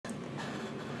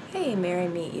Hey, Merry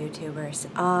Meet YouTubers.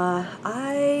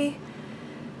 I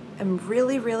am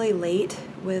really late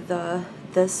with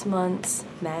this month's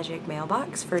Magic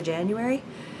Mailbox for January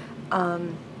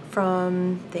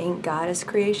from Thank Goddess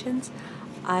Creations.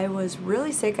 I was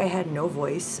really sick. I had no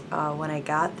voice when I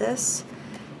got this,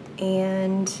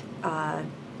 and a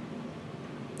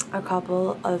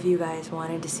couple of you guys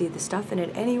wanted to see the stuff in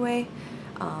it anyway,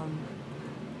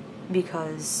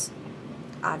 because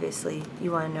obviously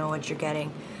you want to know what you're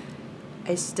getting.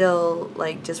 I still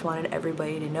just wanted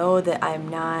everybody to know that I'm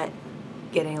not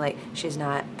getting she's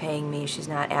not paying me, she's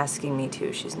not asking me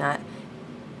to, she's not,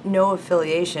 no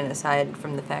affiliation aside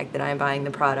from the fact that I'm buying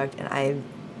the product and I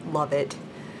love it.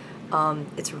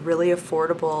 It's a really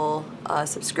affordable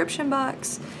subscription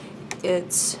box.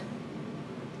 It's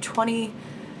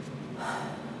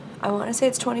I want to say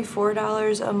it's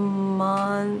 $24 a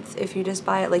month if you just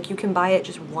buy it. You can buy it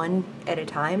just one at a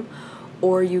time,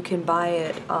 or you can buy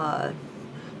it,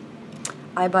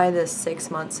 I buy this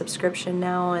 6-month subscription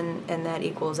now, and that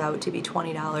equals out to be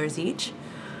 $20 each.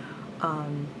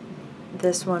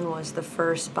 This one was the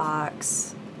first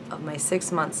box of my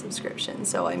 6-month subscription,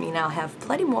 so I mean I'll have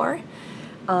plenty more,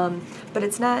 but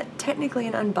it's not technically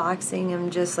an unboxing.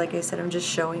 I'm just, like I said, I'm just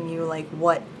showing you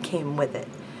what came with it.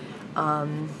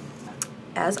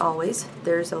 As always,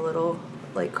 there's a little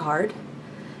card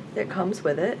that comes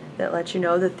with it that lets you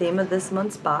know the theme of this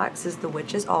month's box is the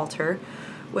Witch's Altar,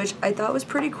 which I thought was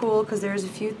pretty cool because there's a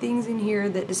few things in here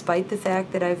that, despite the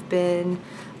fact that I've been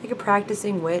a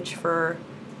practicing witch for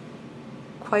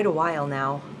quite a while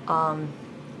now,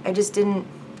 I just didn't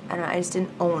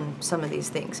own some of these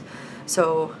things.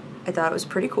 So I thought it was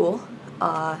pretty cool.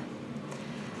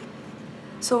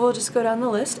 So we'll just go down the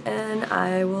list and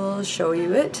I will show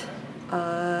you it.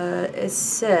 It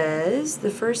says the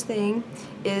first thing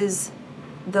is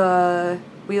the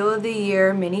Wheel of the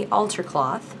Year mini altar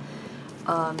cloth.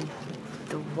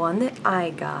 The one that I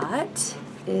got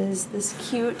is this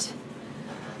cute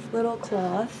little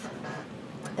cloth,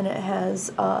 and it has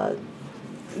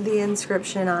the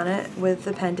inscription on it with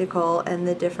the pentacle and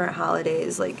the different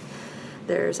holidays.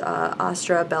 There's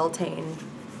Astra, Beltane,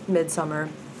 Midsummer.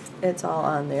 It's all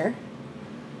on there.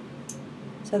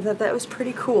 So I thought that was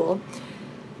pretty cool.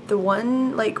 The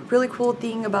one really cool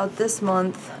thing about this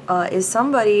month is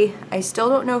somebody, I still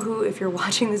don't know who, if you're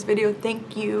watching this video,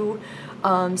 thank you.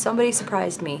 Somebody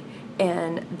surprised me,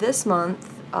 and this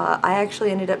month I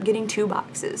actually ended up getting 2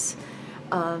 boxes.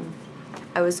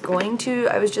 I was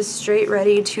just straight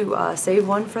ready to save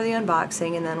one for the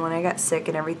unboxing, and then when I got sick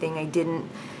and everything, I didn't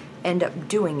end up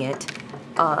doing it.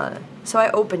 So I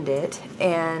opened it,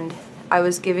 and I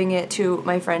was giving it to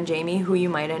my friend Jamie, who you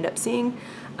might end up seeing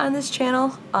on this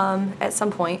channel at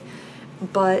some point,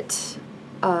 but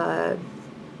I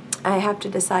have to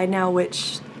decide now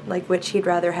which he'd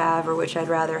rather have or which I'd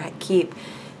rather keep,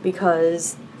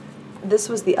 because this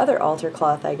was the other altar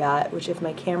cloth I got, which, if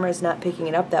my camera's not picking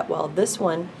it up that well, this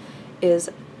one is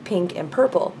pink and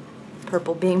purple.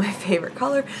 Purple being my favorite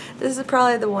color. This is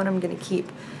probably the one I'm gonna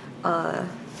keep.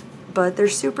 But they're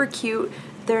super cute.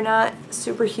 They're not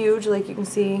super huge, like you can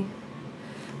see,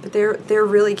 but they're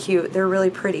really cute. They're really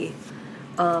pretty.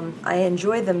 I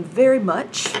enjoy them very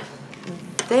much.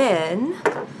 Then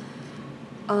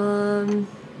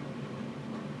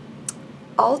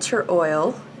altar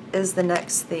oil is the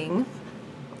next thing,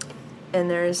 and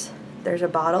there's a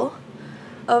bottle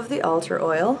of the altar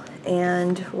oil,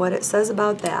 and what it says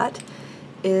about that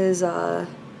is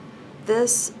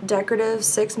this decorative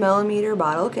 6mm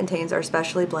bottle contains our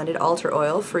specially blended altar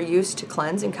oil for use to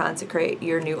cleanse and consecrate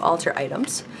your new altar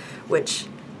items, which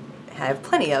I have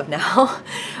plenty of now.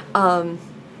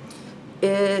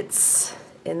 It's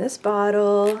in this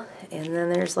bottle, and then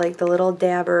there's the little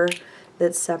dabber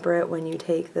that's separate when you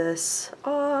take this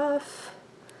off.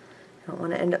 I don't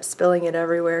want to end up spilling it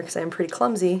everywhere because I'm pretty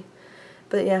clumsy.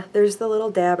 But yeah, there's the little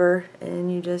dabber,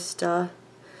 and you just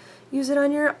use it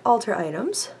on your altar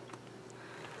items.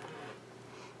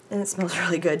 And it smells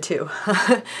really good too.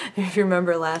 If you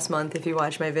remember last month, if you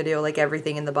watched my video,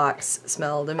 everything in the box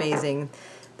smelled amazing.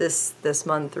 This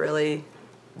month, really,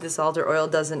 this altar oil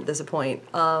doesn't disappoint.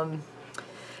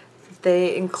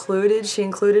 She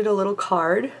included a little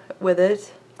card with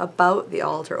it about the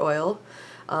altar oil,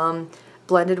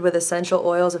 blended with essential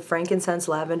oils of frankincense,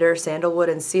 lavender, sandalwood,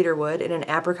 and cedarwood in an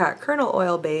apricot kernel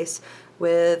oil base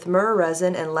with myrrh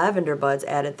resin and lavender buds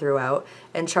added throughout,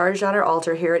 and charged on our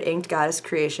altar here at Inked Goddess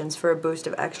Creations for a boost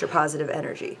of extra positive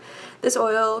energy. This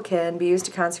oil can be used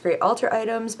to consecrate altar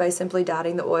items by simply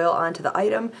dotting the oil onto the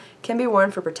item, can be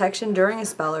worn for protection during a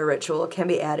spell or ritual, can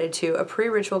be added to a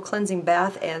pre-ritual cleansing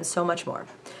bath, and so much more.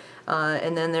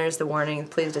 And then there's the warning,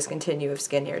 please discontinue if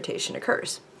skin irritation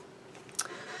occurs.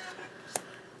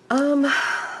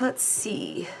 Let's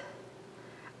see.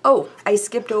 Oh, I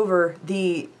skipped over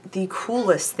the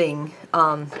coolest thing.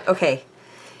 Okay.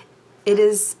 It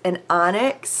is an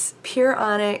onyx, pure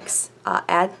onyx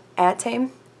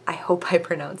Atame. I hope I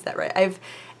pronounced that right. I've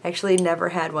actually never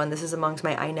had one. This is amongst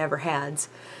my I never hads.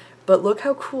 But look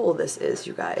how cool this is,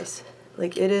 you guys.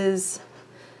 Like, it is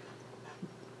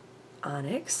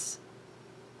onyx.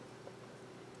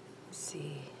 Let's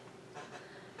see.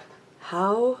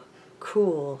 How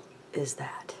cool is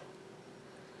that?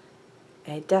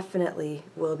 I definitely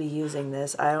will be using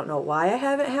this. I don't know why I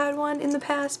haven't had one in the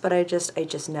past, but I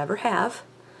just never have.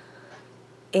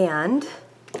 And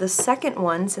the second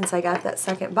one, since I got that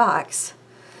second box,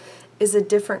 is a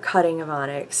different cutting of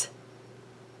onyx.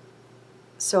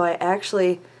 So I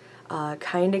actually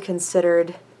kind of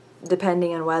considered,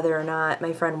 depending on whether or not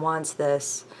my friend wants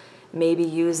this, maybe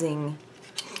using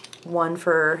one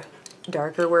for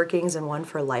darker workings and one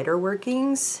for lighter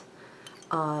workings.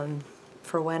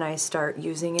 For when I start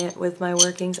using it with my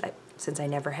workings. Since I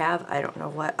never have, I don't know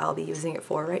what I'll be using it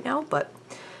for right now, but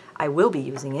I will be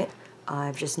using it.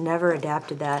 I've just never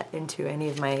adapted that into any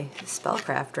of my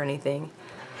spellcraft or anything.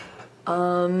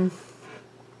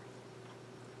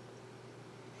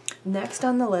 Next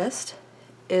on the list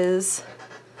is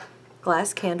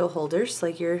glass candle holders,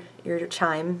 like your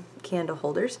chime candle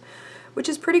holders, which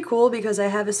is pretty cool because I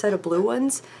have a set of blue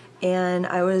ones, and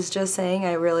I was just saying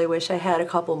I really wish I had a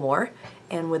couple more.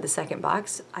 And with the second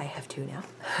box, I have two now.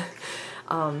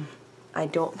 I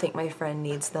don't think my friend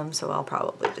needs them, so I'll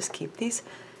probably just keep these.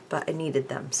 But I needed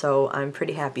them, so I'm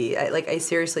pretty happy. I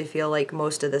seriously feel like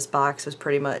most of this box was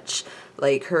pretty much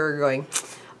like her going,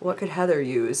 what could Heather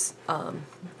use? I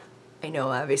know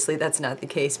obviously that's not the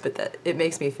case, but it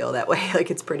makes me feel that way.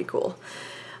 Like, it's pretty cool.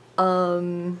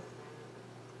 And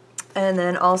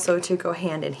then also to go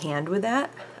hand in hand with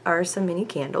that are some mini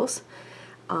candles.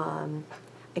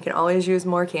 I can always use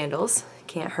more candles.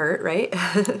 Can't hurt, right?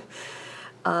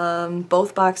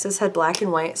 Both boxes had black and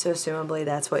white, so assumably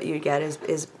that's what you get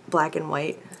is black and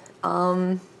white.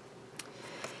 And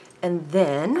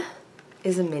then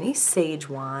is a mini sage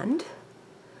wand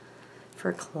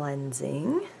for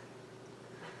cleansing.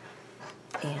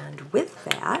 And with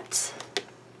that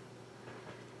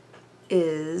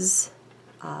is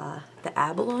the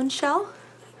abalone shell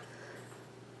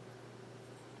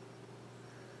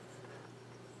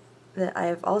that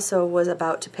I also was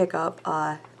about to pick up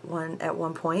at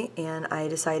one point, and I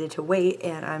decided to wait,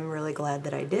 and I'm really glad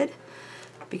that I did,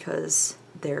 because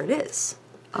there it is.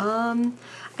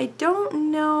 I don't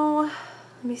know,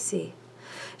 let me see.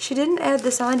 She didn't add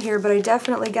this on here, but I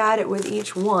definitely got it with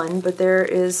each one, but there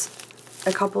is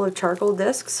a couple of charcoal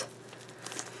discs,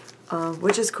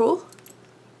 which is cool.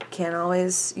 Can't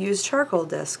always use charcoal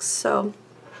discs, so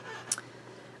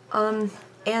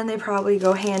and they probably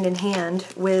go hand in hand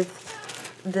with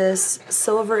this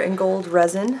silver and gold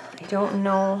resin. I don't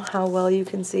know how well you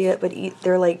can see it, but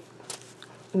they're like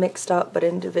mixed up but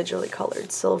individually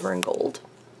colored, silver and gold.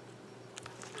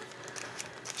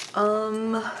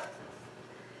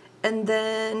 And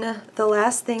then the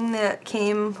last thing that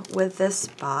came with this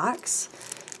box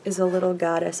is a little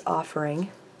goddess offering.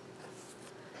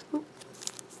 Oop.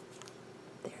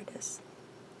 There it is.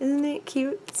 Isn't it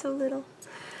cute? It's so little.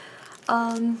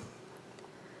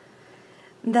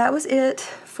 That was it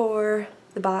for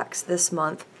the box this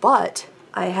month, but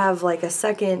I have like a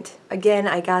second, again,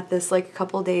 I got this like a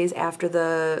couple days after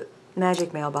the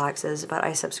MagickMail boxes, but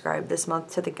I subscribed this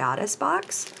month to the goddess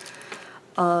box.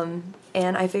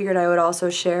 And I figured I would also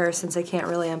share, since I can't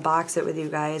really unbox it with you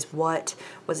guys, what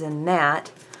was in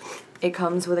that. It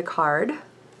comes with a card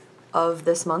of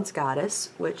this month's goddess,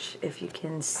 which, if you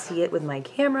can see it with my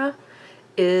camera,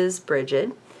 is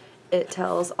Bridget. It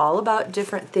tells all about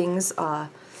different things,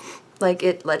 like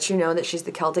it lets you know that she's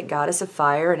the Celtic goddess of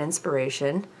fire and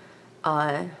inspiration,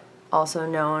 also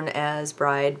known as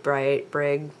Bride, Bright,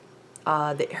 Brig.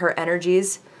 Her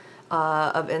energies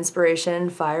of inspiration,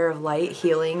 fire of light,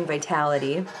 healing,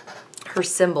 vitality. Her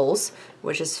symbols,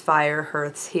 which is fire,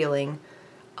 hearths, healing,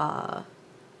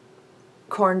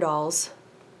 corn dolls,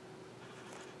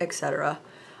 etc.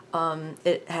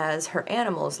 It has her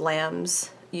animals, lambs,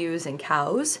 ewes, and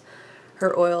cows.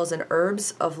 Her oils and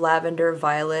herbs of lavender,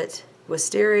 violet,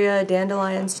 wisteria,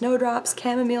 dandelion, snowdrops,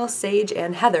 chamomile, sage,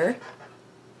 and heather.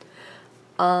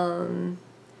 Her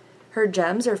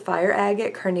gems are fire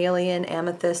agate, carnelian,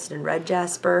 amethyst, and red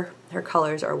jasper. Her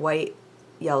colors are white,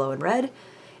 yellow, and red.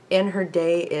 And her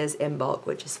day is Imbolc,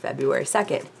 which is February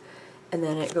 2nd. And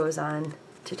then it goes on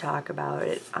to talk about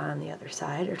it on the other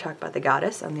side, or talk about the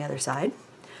goddess on the other side.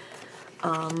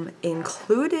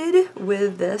 Included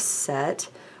with this set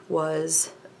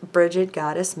was Bridget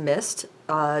Goddess Mist,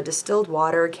 distilled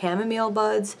water, chamomile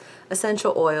buds,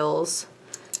 essential oils,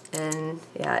 and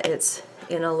yeah, it's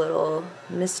in a little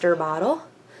mister bottle,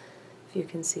 if you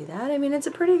can see that. I mean, it's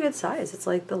a pretty good size. It's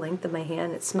like the length of my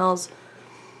hand. It smells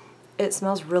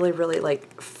really, really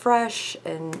like fresh,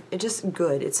 and it just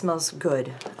good. It smells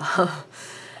good.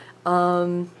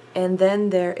 And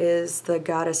then there is the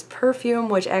Goddess perfume,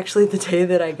 which actually the day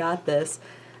that I got this,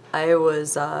 I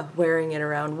was wearing it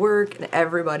around work and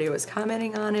everybody was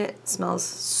commenting on it. It smells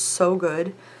so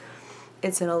good.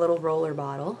 It's in a little roller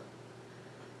bottle.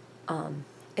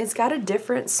 It's got a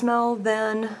different smell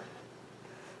than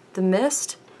the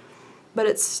mist, but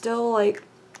it's still like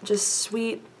just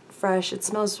sweet, fresh. It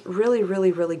smells really,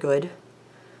 really, really good.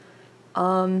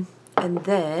 And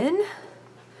then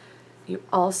you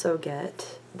also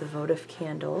get the votive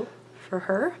candle for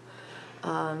her,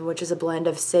 which is a blend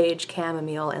of sage,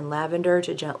 chamomile, and lavender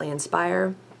to gently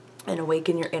inspire and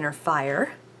awaken your inner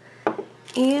fire.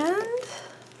 And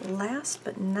last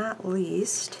but not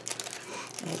least,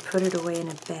 I put it away in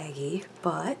a baggie,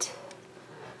 but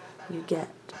you get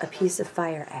a piece of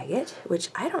fire agate, which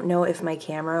I don't know if my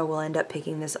camera will end up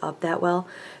picking this up that well,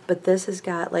 but this has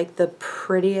got like the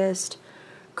prettiest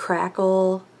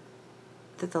crackle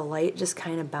that the light just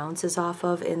kind of bounces off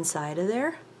of inside of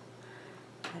there.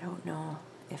 I don't know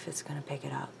if it's gonna pick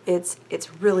it up. It's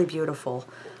really beautiful.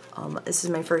 This is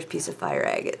my first piece of fire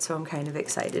agate, so I'm kind of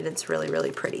excited. It's really,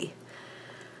 really pretty.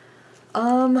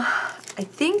 I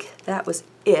think that was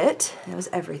it. That was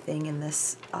everything in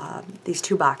this these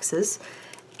two boxes,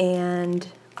 and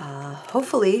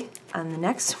hopefully on the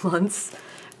next month's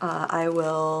I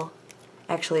will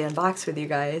actually unbox with you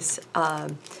guys.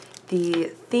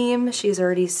 The theme she's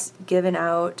already given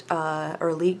out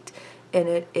or leaked, and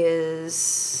it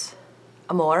is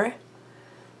Amore.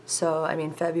 So, I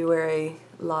mean, February,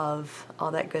 love,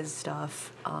 all that good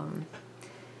stuff.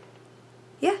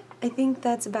 Yeah, I think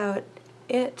that's about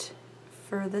it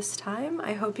for this time.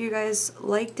 I hope you guys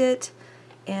liked it,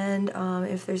 and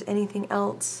if there's anything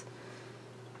else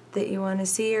that you want to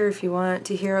see, or if you want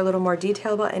to hear a little more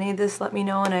detail about any of this, let me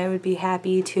know, and I would be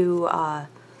happy to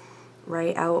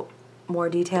write out more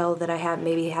detail that I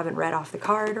maybe haven't read off the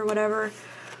card or whatever.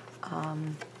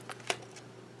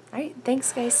 Alright,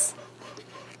 thanks guys.